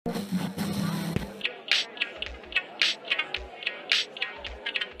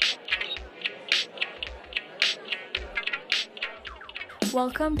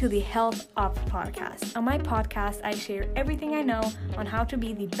Welcome to the Health Up Podcast. On my podcast, I share everything I know on how to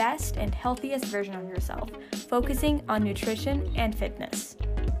be the best and healthiest version of yourself, focusing on nutrition and fitness.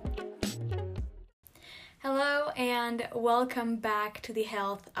 Hello and welcome back to the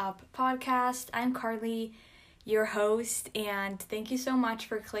Health Up Podcast. I'm Carly, your host, and thank you so much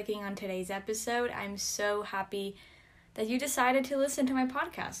for clicking on today's episode. I'm so happy that you decided to listen to my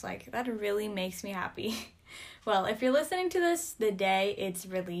podcast. That really makes me happy. Well, if you're listening to this the day it's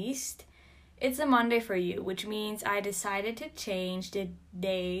released, it's a Monday for you, which means I decided to change the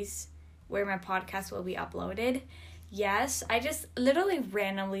days where my podcast will be uploaded. Yes, I just literally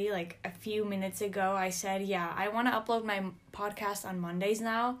randomly, a few minutes ago, I said, I want to upload my podcast on Mondays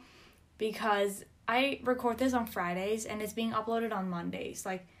now because I record this on Fridays and it's being uploaded on Mondays.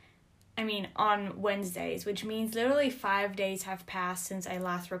 On Wednesdays, which means literally 5 days have passed since I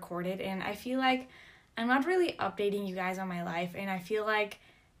last recorded, and I feel like I'm not really updating you guys on my life, and I feel like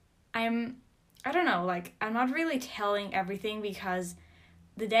I'm not really telling everything because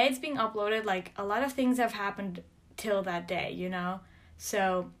the day it's being uploaded, a lot of things have happened till that day,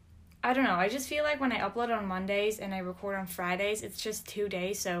 So, I don't know, I just feel like when I upload on Mondays and I record on Fridays, it's just 2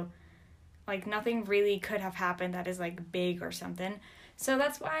 days, so, nothing really could have happened that is, big or something. So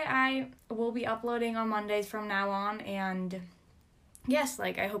that's why I will be uploading on Mondays from now on, and yes,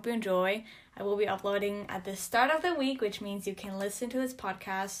 I hope you enjoy. I will be uploading at the start of the week, which means you can listen to this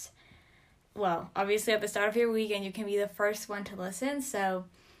podcast, obviously at the start of your week, and you can be the first one to listen, so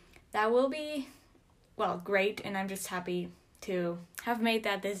that will be, great, and I'm just happy to have made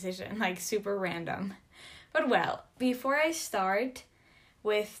that decision, super random. But before I start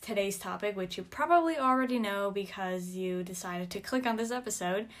with today's topic, which you probably already know because you decided to click on this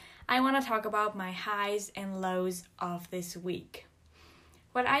episode, I want to talk about my highs and lows of this week.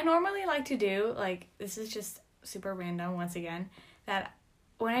 What I normally like to do, this is just super random once again, that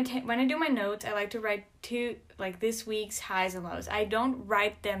when I do my notes, I like to write this week's highs and lows. I don't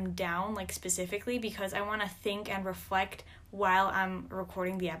write them down specifically because I want to think and reflect while I'm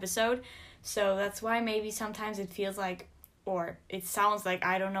recording the episode. So that's why maybe sometimes it feels or it sounds like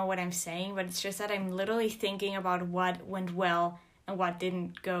I don't know what I'm saying, but it's just that I'm literally thinking about what went well and what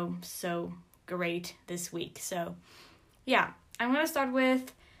didn't go so great this week. So, I'm going to start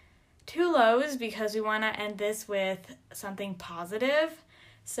with 2 lows because we want to end this with something positive.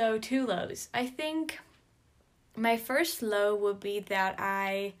 So, 2 lows. I think my first low would be that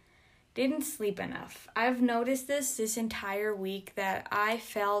I didn't sleep enough. I've noticed this entire week that I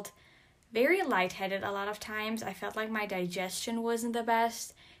felt very lightheaded a lot of times. I felt like my digestion wasn't the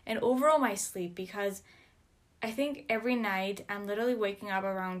best, and overall my sleep, because I think every night I'm literally waking up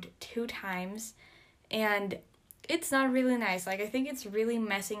around 2 times, and it's not really nice. I think it's really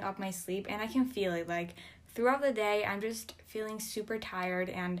messing up my sleep, and I can feel it. Throughout the day, I'm just feeling super tired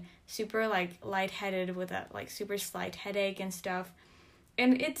and super, lightheaded with a, super slight headache and stuff,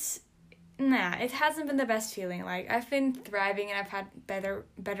 and it hasn't been the best feeling. I've been thriving and I've had better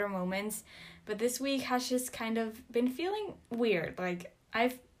moments, but this week has just kind of been feeling weird.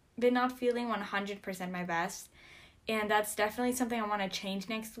 I've been not feeling 100% my best, and that's definitely something I want to change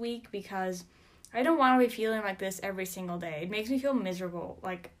next week because I don't want to be feeling like this every single day. It makes me feel miserable,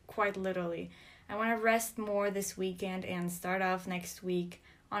 quite literally. I want to rest more this weekend and start off next week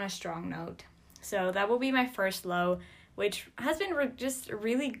on a strong note. So that will be my first low, which has been just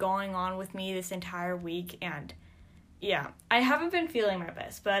really going on with me this entire week, and I haven't been feeling my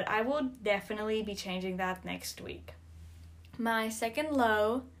best, but I will definitely be changing that next week. My second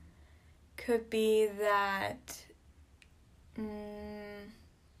low could be that,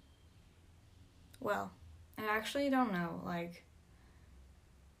 I actually don't know,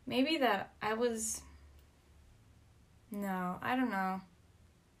 maybe that I don't know.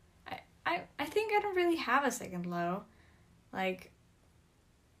 I think I don't really have a second low. I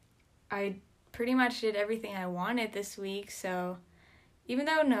pretty much did everything I wanted this week, so even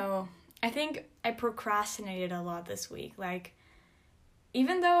though I think I procrastinated a lot this week.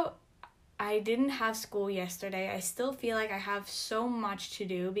 Even though I didn't have school yesterday, I still feel like I have so much to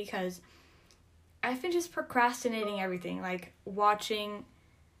do because I've been just procrastinating everything, watching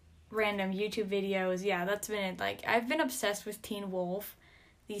random YouTube videos. That's been it. I've been obsessed with Teen Wolf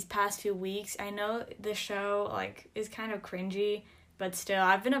these past few weeks. I know the show is kind of cringy, but still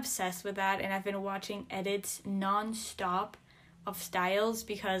I've been obsessed with that, and I've been watching edits non-stop of Styles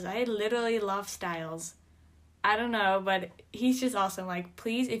because I literally love Styles. I don't know, but he's just awesome.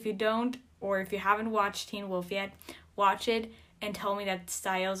 Please, if you don't, or if you haven't watched Teen Wolf yet, watch it and tell me that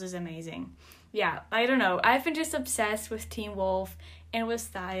Styles is amazing. I don't know. I've been just obsessed with Teen Wolf and with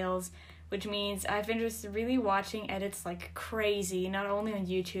Styles, which means I've been just really watching edits like crazy, not only on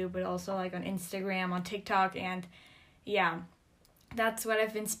YouTube, but also like on Instagram, on TikTok, and yeah, that's what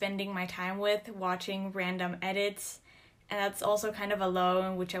I've been spending my time with, watching random edits. And that's also kind of a low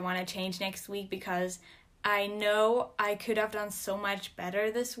in which I want to change next week, because I know I could have done so much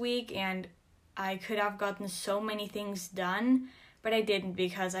better this week and I could have gotten so many things done, but I didn't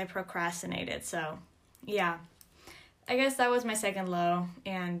because I procrastinated. So yeah, I guess that was my second low,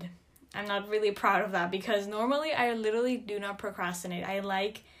 and I'm not really proud of that because normally I literally do not procrastinate. I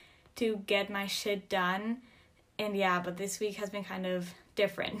like to get my shit done, and yeah, but this week has been kind of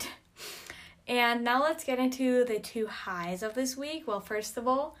different. And now let's get into the two highs of this week. Well, first of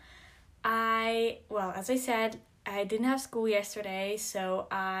all, as I said, I didn't have school yesterday, so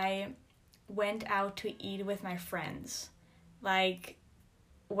I went out to eat with my friends. Like,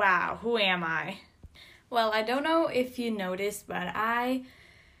 wow, who am I? Well, I don't know if you noticed, but I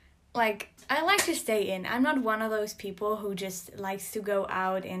like to stay in. I'm not one of those people who just likes to go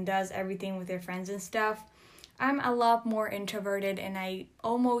out and does everything with their friends and stuff. I'm a lot more introverted and I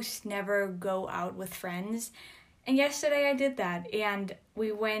almost never go out with friends. And yesterday I did that, and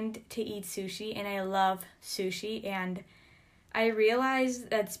we went to eat sushi, and I love sushi, and I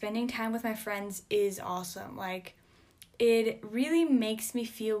realized that spending time with my friends is awesome. Like, it really makes me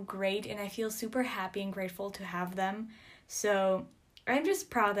feel great, and I feel super happy and grateful to have them. So I'm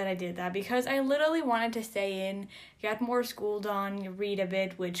just proud that I did that, because I literally wanted to stay in, get more school done, read a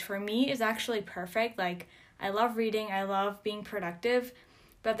bit, which for me is actually perfect. Like, I love reading, I love being productive,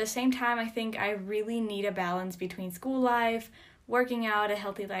 but at the same time, I think I really need a balance between school life, working out, a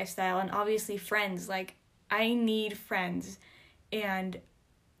healthy lifestyle, and obviously friends. Like, I need friends, and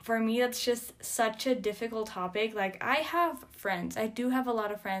for me, that's just such a difficult topic. Like, I have friends. I do have a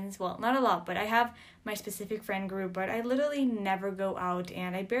lot of friends. Well, not a lot, but I have my specific friend group, but I literally never go out,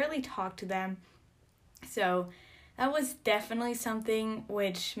 and I barely talk to them. So that was definitely something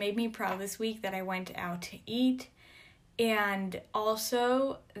which made me proud this week, that I went out to eat, and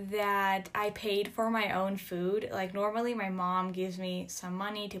also that I paid for my own food. Like, normally my mom gives me some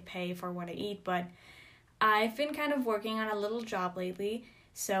money to pay for what I eat, but I've been kind of working on a little job lately,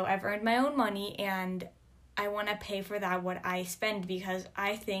 so I've earned my own money, and I want to pay for that what I spend, because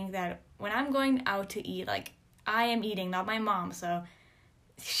I think that when I'm going out to eat, like, I am eating, not my mom, so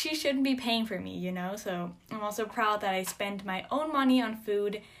she shouldn't be paying for me, you know? So I'm also proud that I spend my own money on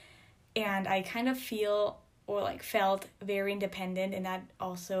food, and I kind of felt very independent, and that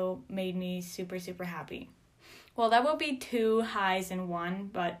also made me super, super happy. Well, that will be two highs in one,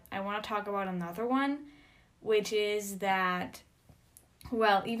 but I want to talk about another one, which is that,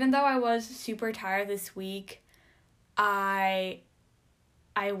 well, even though I was super tired this week, I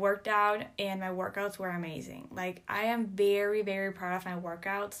worked out, and my workouts were amazing. Like, I am very, very proud of my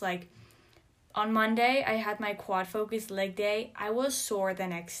workouts. Like, on Monday, I had my quad focus leg day. I was sore the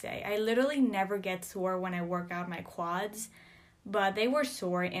next day. I literally never get sore when I work out my quads, but they were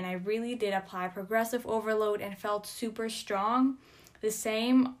sore, and I really did apply progressive overload and felt super strong. The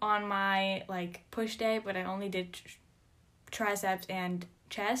same on my push day, but I only did triceps and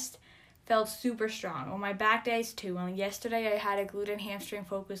chest. Felt super strong. On my back days too. And yesterday I had a glute and hamstring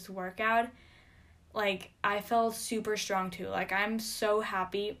focused workout. Like, I felt super strong too. Like, I'm so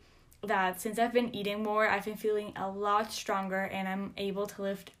happy that since I've been eating more, I've been feeling a lot stronger, and I'm able to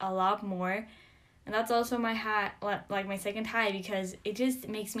lift a lot more. And that's also my my second high, because it just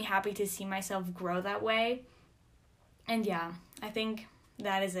makes me happy to see myself grow that way. And yeah, I think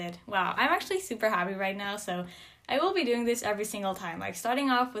that is it. Wow, I'm actually super happy right now, so I will be doing this every single time, like starting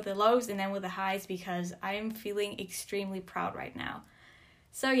off with the lows and then with the highs, because I am feeling extremely proud right now.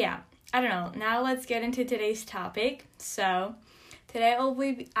 So yeah, I don't know. Now let's get into today's topic. So today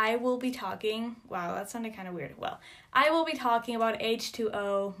I will be talking, wow, that sounded kind of weird. Well, I will be talking about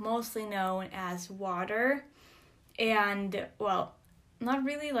H2O, mostly known as water. And, well, not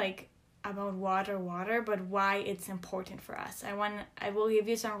really about water, but why it's important for us. I will give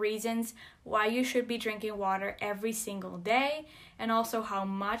you some reasons why you should be drinking water every single day, and also how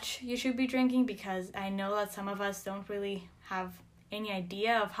much you should be drinking, because I know that some of us don't really have any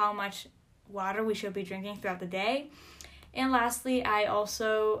idea of how much water we should be drinking throughout the day. And lastly, I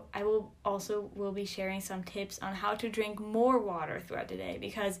will be sharing some tips on how to drink more water throughout the day,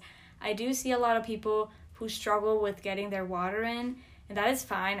 because I do see a lot of people who struggle with getting their water in. And that is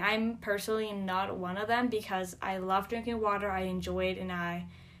fine. I'm personally not one of them, because I love drinking water. I enjoy it, and I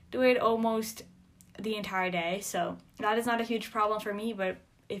do it almost the entire day. So that is not a huge problem for me. But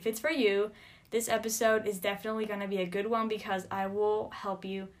if it's for you, this episode is definitely going to be a good one, because I will help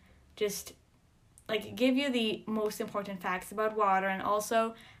you just give you the most important facts about water and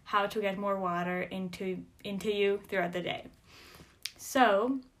also how to get more water into you throughout the day.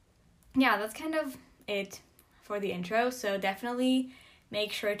 So, yeah, that's kind of it for the intro. So definitely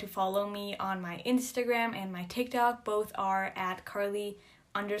make sure to follow me on my Instagram and my TikTok. Both are at Carly__fit.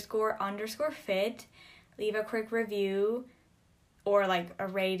 Leave a quick review or a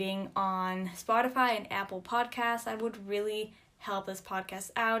rating on Spotify and Apple Podcasts. That would really help this podcast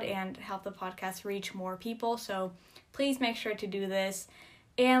out and help the podcast reach more people. So please make sure to do this.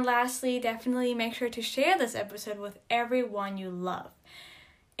 And lastly, definitely make sure to share this episode with everyone you love.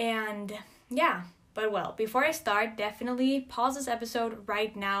 And yeah, but before I start, definitely pause this episode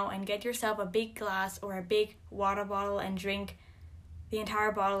right now and get yourself a big glass or a big water bottle and drink the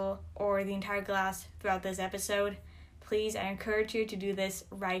entire bottle or the entire glass throughout this episode. Please, I encourage you to do this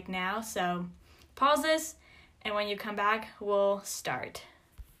right now. So pause this, and when you come back, we'll start.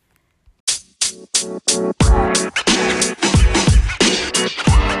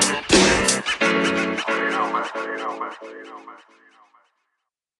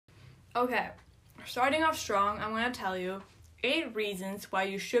 Okay, starting off strong, I'm going to tell you 8 reasons why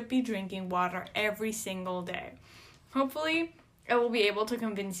you should be drinking water every single day. Hopefully, I will be able to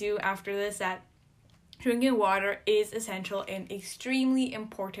convince you after this that drinking water is essential and extremely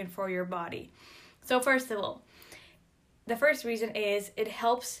important for your body. So first of all, the first reason is it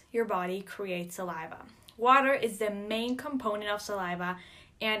helps your body create saliva. Water is the main component of saliva,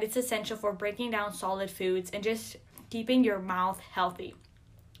 and it's essential for breaking down solid foods and just keeping your mouth healthy.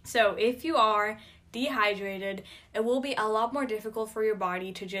 So if you are dehydrated, it will be a lot more difficult for your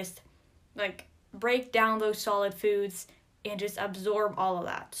body to just break down those solid foods and just absorb all of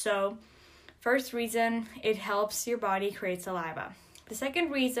that. So first reason, it helps your body create saliva. The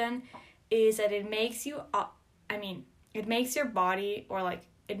second reason is that it makes you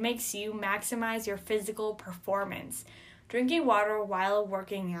maximize your physical performance. Drinking water while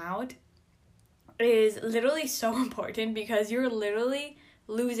working out is literally so important because you're literally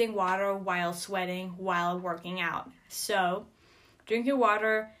losing water while sweating while working out. So drinking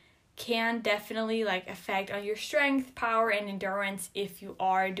water can definitely affect on your strength, power, and endurance if you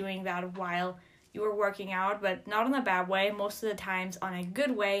are doing that while you are working out, but not in a bad way, most of the times on a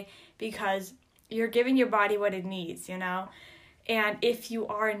good way, because you're giving your body what it needs, And if you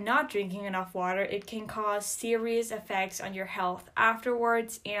are not drinking enough water, it can cause serious effects on your health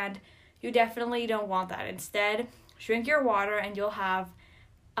afterwards, and you definitely don't want that. Instead, drink your water and you'll have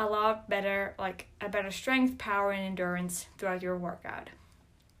a lot better, a better strength, power, and endurance throughout your workout.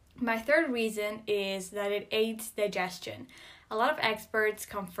 My third reason is that it aids digestion. A lot of experts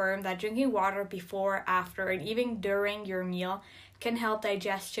confirm that drinking water before, after, and even during your meal can help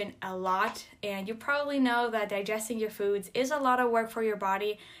digestion a lot. And you probably know that digesting your foods is a lot of work for your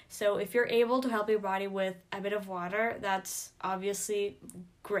body. So if you're able to help your body with a bit of water, that's obviously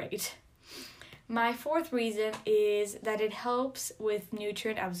great. My fourth reason is that it helps with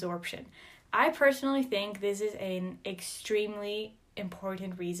nutrient absorption. I personally think this is an extremely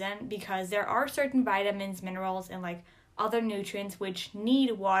important reason because there are certain vitamins, minerals, and other nutrients which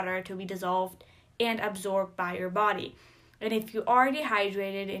need water to be dissolved and absorbed by your body. And if you are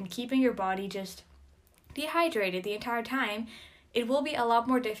dehydrated and keeping your body just dehydrated the entire time, it will be a lot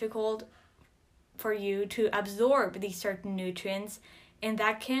more difficult for you to absorb these certain nutrients, and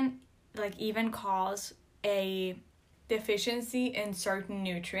that can even cause a deficiency in certain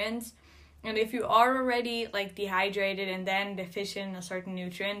nutrients. And if you are already dehydrated and then deficient in a certain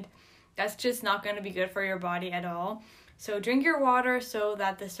nutrient, that's just not going to be good for your body at all. So drink your water so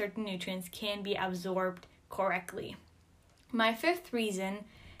that the certain nutrients can be absorbed correctly. My fifth reason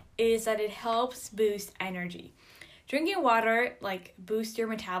is that it helps boost energy. Drinking water boosts your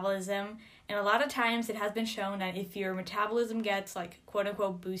metabolism, and a lot of times it has been shown that if your metabolism gets quote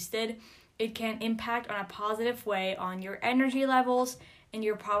unquote boosted, it can impact on a positive way on your energy levels, and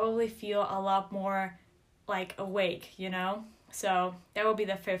you'll probably feel a lot more awake, So that will be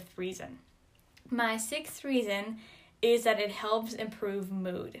the fifth reason. My sixth reason is that it helps improve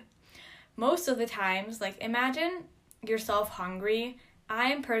mood. Most of the times, imagine yourself hungry.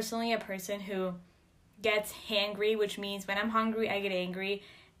 I am personally a person who gets hangry, which means when I'm hungry, I get angry.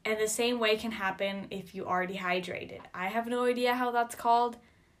 And the same way can happen if you are dehydrated. I have no idea how that's called,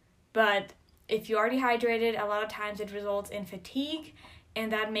 but if you are dehydrated, a lot of times it results in fatigue,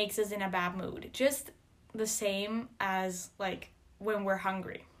 and that makes us in a bad mood. Just the same as when we're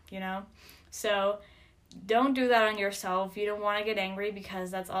hungry, So don't do that on yourself. You don't want to get angry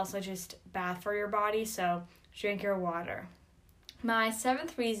because that's also just bad for your body. So drink your water. My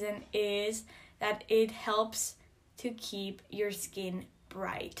seventh reason is that it helps to keep your skin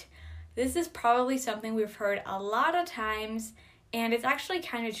bright. This is probably something we've heard a lot of times, and it's actually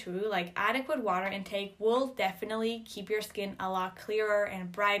kind of true. Like, adequate water intake will definitely keep your skin a lot clearer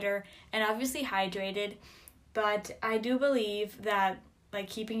and brighter and obviously hydrated. But I do believe that like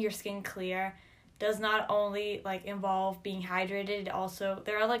keeping your skin clear does not only like involve being hydrated, it also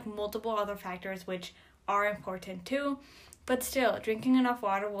there are like multiple other factors which are important too. But still, drinking enough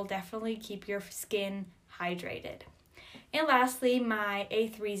water will definitely keep your skin hydrated. And lastly, my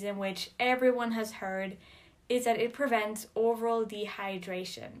eighth reason, which everyone has heard, is that it prevents overall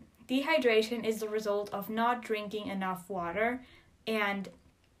dehydration. Dehydration is the result of not drinking enough water, and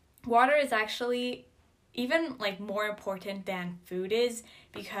water is actually even like more important than food is,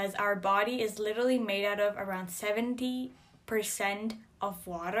 because our body is literally made out of around 70% of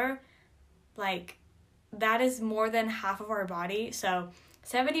water. Like, that is more than half of our body. So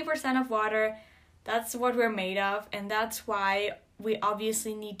 70% of water, that's what we're made of, and that's why we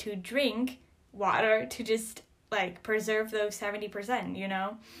obviously need to drink water to just like preserve those 70%, you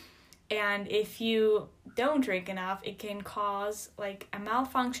know? And if you don't drink enough, it can cause like a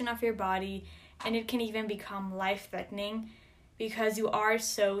malfunction of your body, and it can even become life-threatening because you are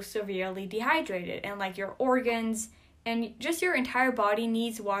so severely dehydrated, and like your organs and just your entire body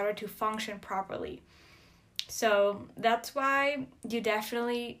needs water to function properly. So that's why you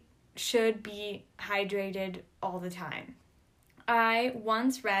definitely should be hydrated all the time. I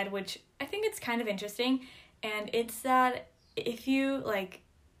once read, which I think it's kind of interesting, and it's that if you like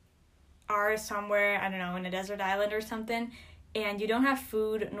are somewhere, I don't know, in a desert island or something, and you don't have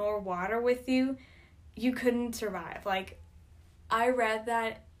food nor water with you, you couldn't survive. Like, I read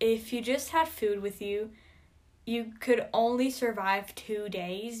that if you just had food with you, you could only survive 2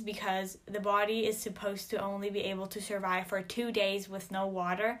 days, because the body is supposed to only be able to survive for 2 days with no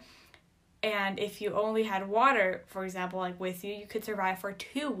water. And if you only had water, for example, like with you, you could survive for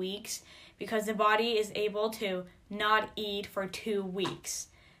 2 weeks, because the body is able to not eat for 2 weeks.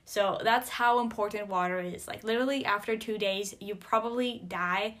 So that's how important water is. Like, literally after 2 days, you probably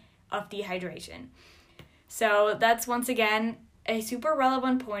die of dehydration. So that's, once again, a super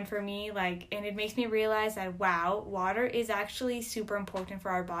relevant point for me, like, and it makes me realize that, wow, water is actually super important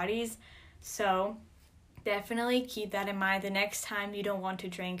for our bodies. So definitely keep that in mind the next time you don't want to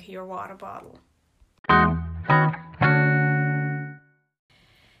drink your water bottle.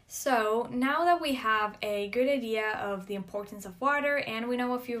 So now that we have a good idea of the importance of water, and we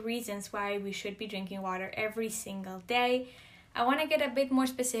know a few reasons why we should be drinking water every single day, I want to get a bit more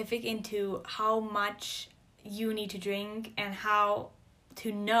specific into how much you need to drink and how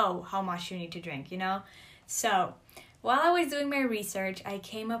to know how much you need to drink, you know? So while I was doing my research, I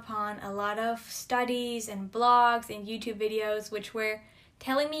came upon a lot of studies and blogs and YouTube videos which were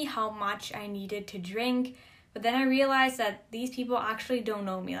telling me how much I needed to drink. But then I realized that these people actually don't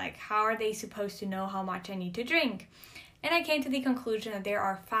know me. Like, how are they supposed to know how much I need to drink? And I came to the conclusion that there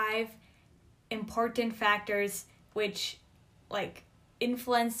are 5 important factors which, like,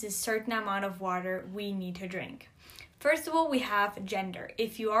 influence this certain amount of water we need to drink. First of all, we have gender.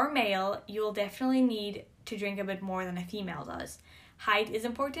 If you are male, you'll definitely need to drink a bit more than a female does. Height is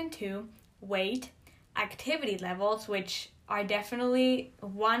important too. Weight, activity levels, which are definitely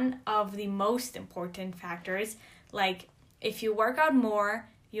one of the most important factors. Like, if you work out more,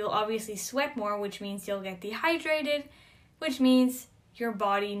 you'll obviously sweat more, which means you'll get dehydrated, which means your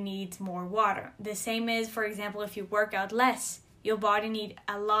body needs more water. The same is, for example, if you work out less, your body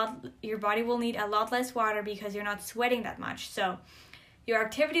will need a lot less water because you're not sweating that much. So your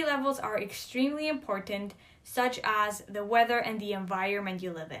activity levels are extremely important, such as the weather and the environment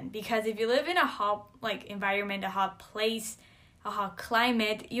you live in. Because if you live in a hot environment, a hot place, a hot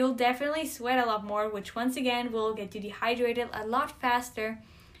climate, you'll definitely sweat a lot more, which once again will get you dehydrated a lot faster,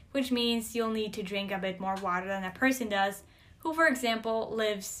 which means you'll need to drink a bit more water than a person does who, for example,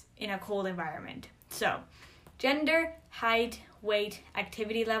 lives in a cold environment. So gender, height, weight,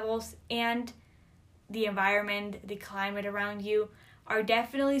 activity levels, and the environment, the climate around you are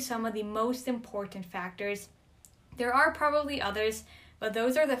definitely some of the most important factors. There are probably others, but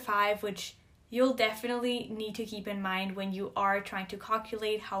those are the 5 which you'll definitely need to keep in mind when you are trying to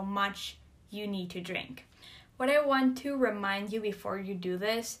calculate how much you need to drink. What I want to remind you before you do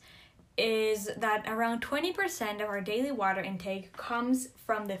this is that around 20% of our daily water intake comes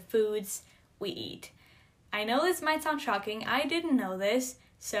from the foods we eat. I know this might sound shocking. I didn't know this.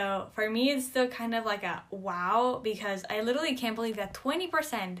 So for me, it's still kind of like a wow, because I literally can't believe that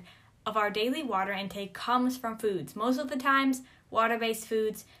 20% of our daily water intake comes from foods. Most of the times, water-based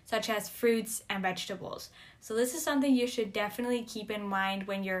foods such as fruits and vegetables. So this is something you should definitely keep in mind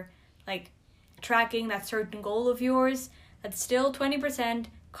when you're like tracking that certain goal of yours. That still 20%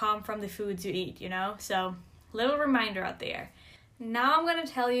 come from the foods you eat, So, little reminder out there. Now I'm going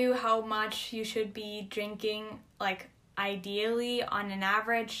to tell you how much you should be drinking, ideally on an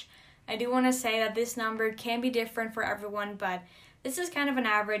average. I do want to say that this number can be different for everyone, but this is kind of an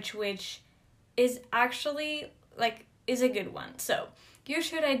average, which is actually, is a good one. So, you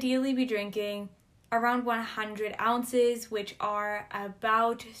should ideally be drinking around 100 ounces, which are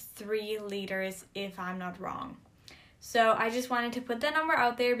about 3 liters, if I'm not wrong. So, I just wanted to put that number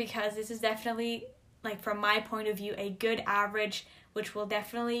out there because this is definitely, from my point of view, a good average, which will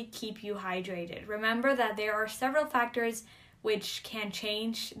definitely keep you hydrated. Remember that there are several factors which can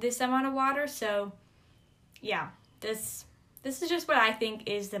change this amount of water. So, yeah, this is just what I think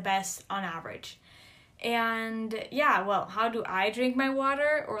is the best on average. And yeah, well, how do I drink my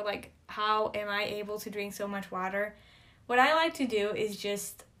water? Or how am I able to drink so much water? What I like to do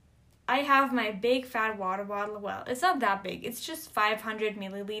is I have my big fat water bottle. Well, it's not that big. It's just 500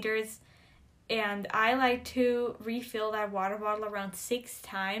 milliliters. And I like to refill that water bottle around 6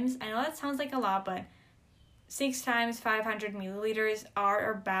 times. I know that sounds like a lot, but 6 times 500 milliliters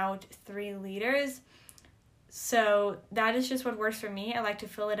are about 3 liters. So that is just what works for me. I like to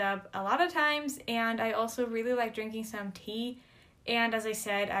fill it up a lot of times, and I also really like drinking some tea. And as I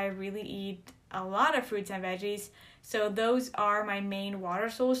said, I really eat a lot of fruits and veggies. So those are my main water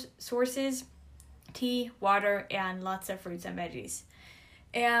sources: tea, water, and lots of fruits and veggies.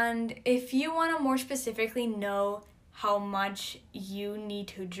 And if you want to more specifically know how much you need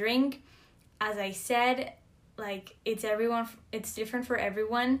to drink, as I said, it's different for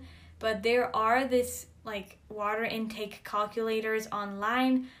everyone, but there are this water intake calculators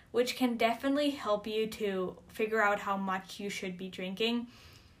online, which can definitely help you to figure out how much you should be drinking.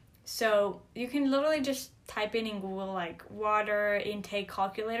 So you can literally just type in Google water intake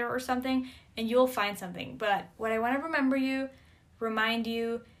calculator or something, and you'll find something. But what I want to remind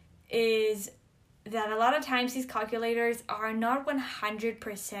you is that a lot of times these calculators are not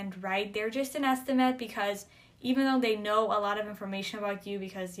 100% right. They're just an estimate, because even though they know a lot of information about you,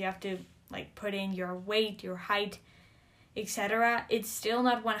 because you have to put in your weight, your height, etc., it's still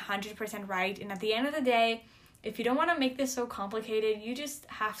not 100% right. And at the end of the day, if you don't want to make this so complicated, you just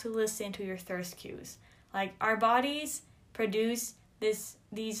have to listen to your thirst cues. Our bodies produce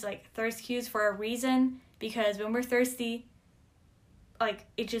these thirst cues for a reason, because when we're thirsty,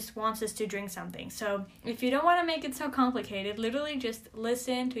 it just wants us to drink something. So if you don't want to make it so complicated, literally just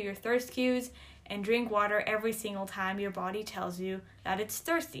listen to your thirst cues and drink water every single time your body tells you that it's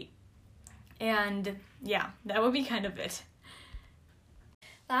thirsty. And yeah, that would be kind of it.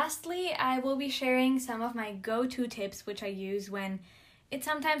 Lastly, I will be sharing some of my go-to tips which I use when it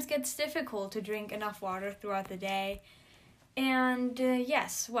sometimes gets difficult to drink enough water throughout the day. And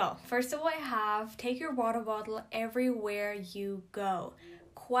yes, well, first of all, take your water bottle everywhere you go.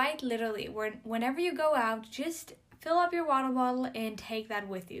 Quite literally, whenever you go out, just fill up your water bottle and take that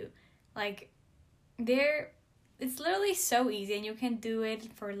with you. It's literally so easy, and you can do it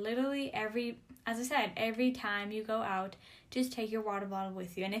for literally every time you go out. Just take your water bottle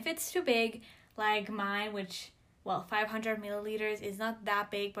with you. And if it's too big, like mine, 500 milliliters is not that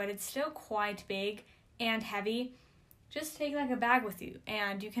big, but it's still quite big and heavy, just take a bag with you.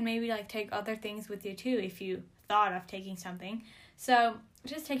 And you can maybe take other things with you too if you thought of taking something. So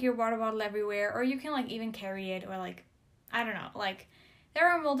just take your water bottle everywhere, or you can even carry it, or I don't know, there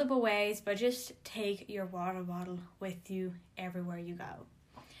are multiple ways, but just take your water bottle with you everywhere you go.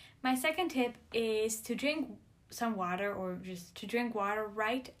 My second tip is to drink some water, or just to drink water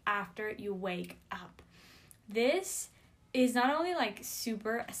right after you wake up. This is not only a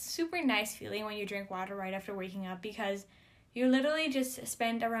super nice feeling when you drink water right after waking up, because you literally just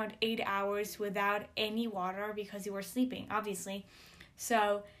spend around 8 hours without any water because you were sleeping, obviously.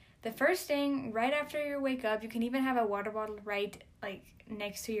 So the first thing, right after you wake up, you can even have a water bottle right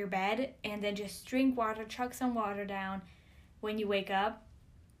next to your bed, and then just drink water, chug some water down when you wake up.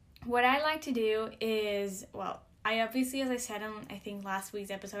 What I like to do is, I obviously, as I said in, I think, last week's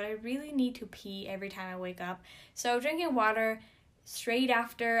episode, I really need to pee every time I wake up. So drinking water straight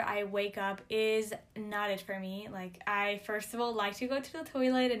after I wake up is not it for me. I, first of all, like to go to the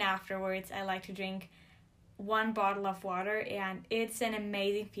toilet, and afterwards I like to drink 1 bottle of water, and it's an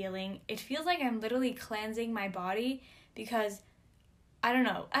amazing feeling. It feels like I'm literally cleansing my body, because I don't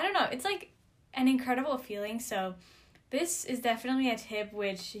know. It's an incredible feeling. So this is definitely a tip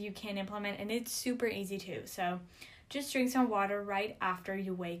which you can implement, and it's super easy too. So just drink some water right after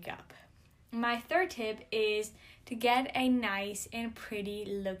you wake up. My third tip is to get a nice and pretty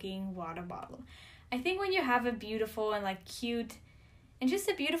looking water bottle. I think when you have a beautiful and cute and just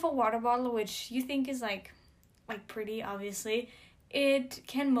a beautiful water bottle, which you think is pretty, obviously, it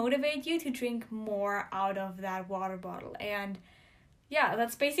can motivate you to drink more out of that water bottle. And yeah,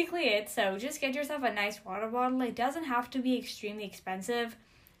 that's basically it. So just get yourself a nice water bottle. It doesn't have to be extremely expensive.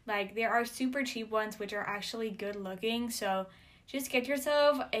 Like, there are super cheap ones which are actually good looking. So just get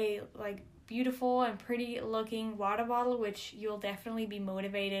yourself a like beautiful and pretty looking water bottle, which you'll definitely be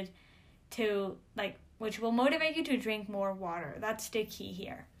motivated to which will motivate you to drink more water. That's the key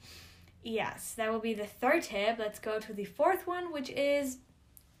here. Yes, that will be the third tip. Let's go to the fourth one, which is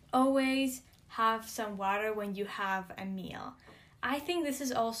always have some water when you have a meal. I think this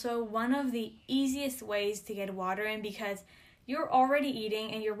is also one of the easiest ways to get water in, because you're already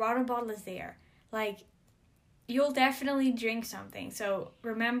eating and your water bottle is there. Like, you'll definitely drink something. So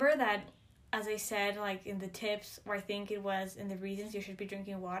remember that, as I said, like in the tips, or I think it was in the reasons you should be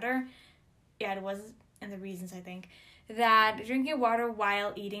drinking water. Yeah, it was in the reasons, I think, that drinking water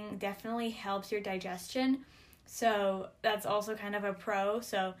while eating definitely helps your digestion. So that's also kind of a pro.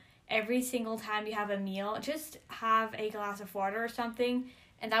 So every single time you have a meal, just have a glass of water or something,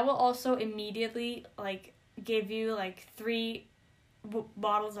 and that will also immediately like give you like 3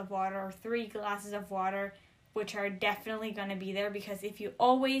 bottles of water or 3 glasses of water, which are definitely going to be there, because if you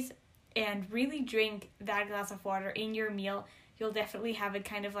always and really drink that glass of water in your meal, you'll definitely have it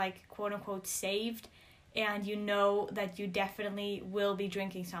kind of like quote unquote saved, and you know that you definitely will be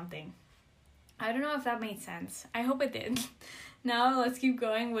drinking something. I don't know if that made sense. I hope it did. Now let's keep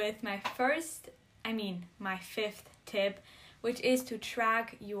going with my fifth tip, which is to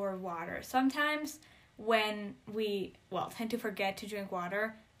track your water. Sometimes when we tend to forget to drink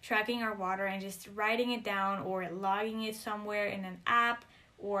water, tracking our water and just writing it down or logging it somewhere in an app,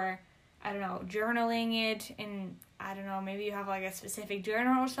 or I don't know, journaling it in, I don't know, maybe you have like a specific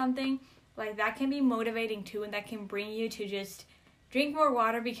journal or something, like that can be motivating too, and that can bring you to just drink more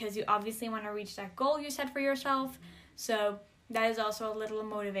water, because you obviously want to reach that goal you set for yourself. So that is also a little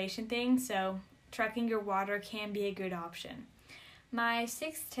motivation thing. So tracking your water can be a good option. My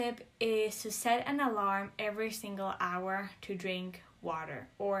sixth tip is to set an alarm every single hour to drink water,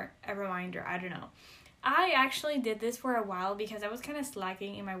 or a reminder, I don't know. I actually did this for a while because I was kind of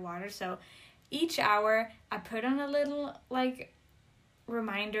slacking in my water. So each hour I put on a little like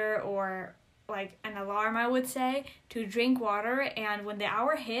reminder, or like an alarm, I would say, to drink water. And when the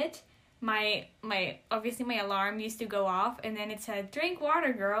hour hit, my alarm used to go off, and then it said, "Drink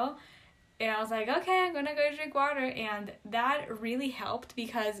water, girl." And I was like, okay, I'm gonna go drink water. And that really helped,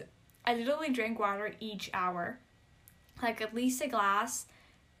 because I literally drank water each hour, like at least a glass.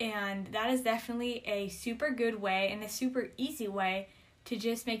 And that is definitely a super good way and a super easy way to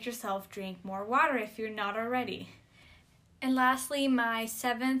just make yourself drink more water if you're not already. And lastly, my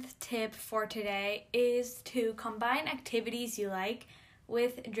seventh tip for today is to combine activities you like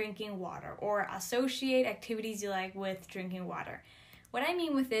with drinking water, or associate activities you like with drinking water. What I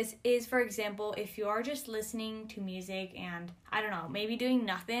mean with this is, for example, if you are just listening to music and, I don't know, maybe doing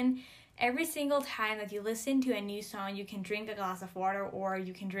nothing, every single time that you listen to a new song, you can drink a glass of water, or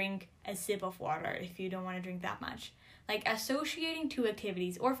you can drink a sip of water if you don't want to drink that much. Like associating two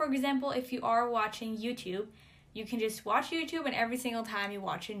activities. Or for example, if you are watching YouTube, you can just watch YouTube, and every single time you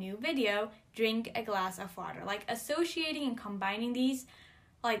watch a new video, drink a glass of water. Like associating and combining these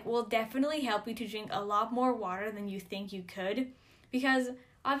will definitely help you to drink a lot more water than you think you could. Because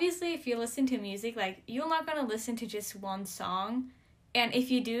obviously if you listen to music, you're not going to listen to just one song. And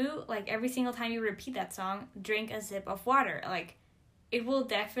if you do, every single time you repeat that song, drink a sip of water. It will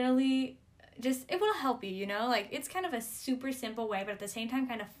definitely it will help you, it's kind of a super simple way, but at the same time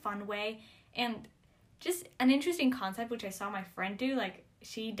kind of fun way. And just an interesting concept, which I saw my friend do.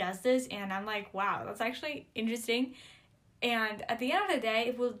 She does this, and I'm like, wow, that's actually interesting. And at the end of the day,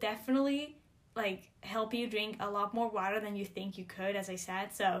 it will definitely help you drink a lot more water than you think you could, as I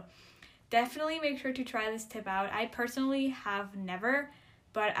said. So definitely make sure to try this tip out. I personally have never,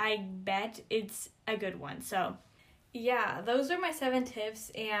 but I bet it's a good one. So yeah, those are my 7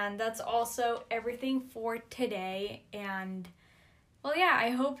 tips, and that's also everything for today. And well, yeah, I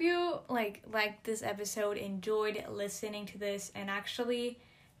hope you liked this episode, enjoyed listening to this, and actually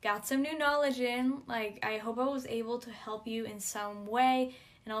got some new knowledge in. I hope I was able to help you in some way,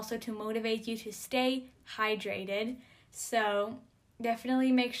 and also to motivate you to stay hydrated. So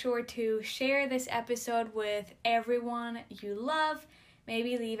definitely make sure to share this episode with everyone you love.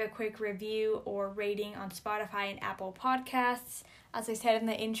 Maybe leave a quick review or rating on Spotify and Apple Podcasts. As I said in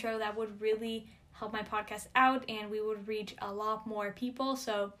the intro, that would really help my podcast out, and we would reach a lot more people.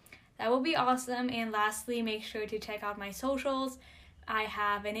 So that would be awesome. And lastly, make sure to check out my socials. I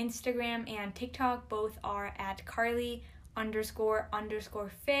have an Instagram and TikTok. Both are at Carly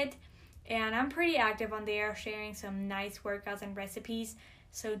 __fit. And I'm pretty active on there, sharing some nice workouts and recipes.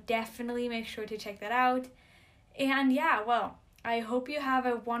 So definitely make sure to check that out. And yeah, well, I hope you have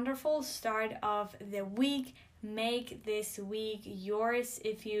a wonderful start of the week. Make this week yours.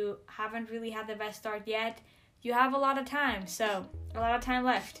 If you haven't really had the best start yet, you have a lot of time. So a lot of time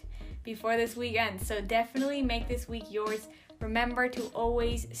left before this week ends. So definitely make this week yours. Remember to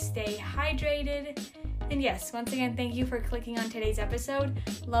always stay hydrated. And yes, once again, thank you for clicking on today's episode.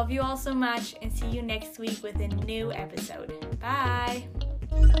 Love you all so much, and see you next week with a new episode. Bye!